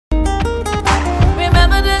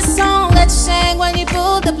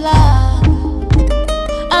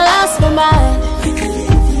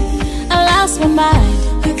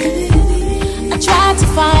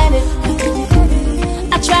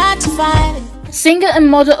Singer and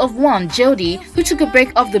mother of one, JODIE, who took a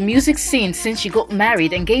break off the music scene since she got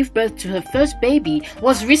married and gave birth to her first baby,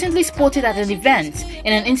 was recently spotted at an event.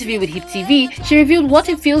 In an interview with HipTv, she revealed what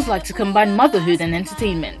it feels like to combine motherhood and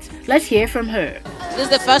entertainment. Let's hear from her. This is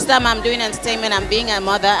the first time I'm doing entertainment and being a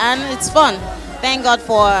mother, and it's fun. Thank God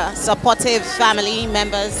for supportive family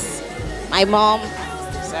members, my mom,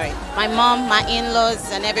 my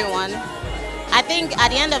in-laws and everyone. I think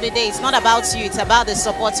at the end of the day, it's not about you, it's about the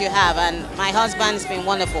support you have, and my husband's been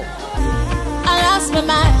wonderful. I lost my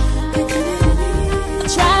mind, I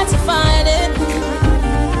tried to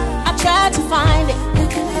find it,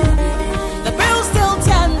 the bill's still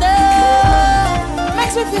tender,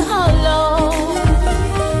 makes me feel hollow,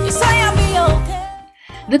 you say I'll be okay.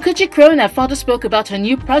 The Kuchi Krona further spoke about her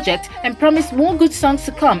new project and promised more good songs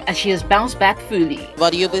to come as she has bounced back fully.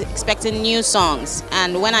 But you'll be expecting new songs,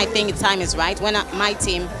 and when I think the time is right, when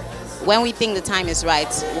we think the time is right,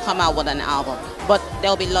 we'll come out with an album. But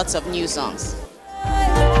there'll be lots of new songs.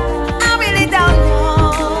 I really don't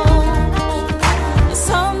know.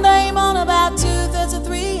 Sunday morning about 2:30 to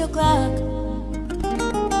 3 o'clock.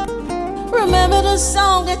 Remember the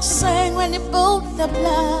song that you sang when you broke the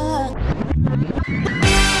block.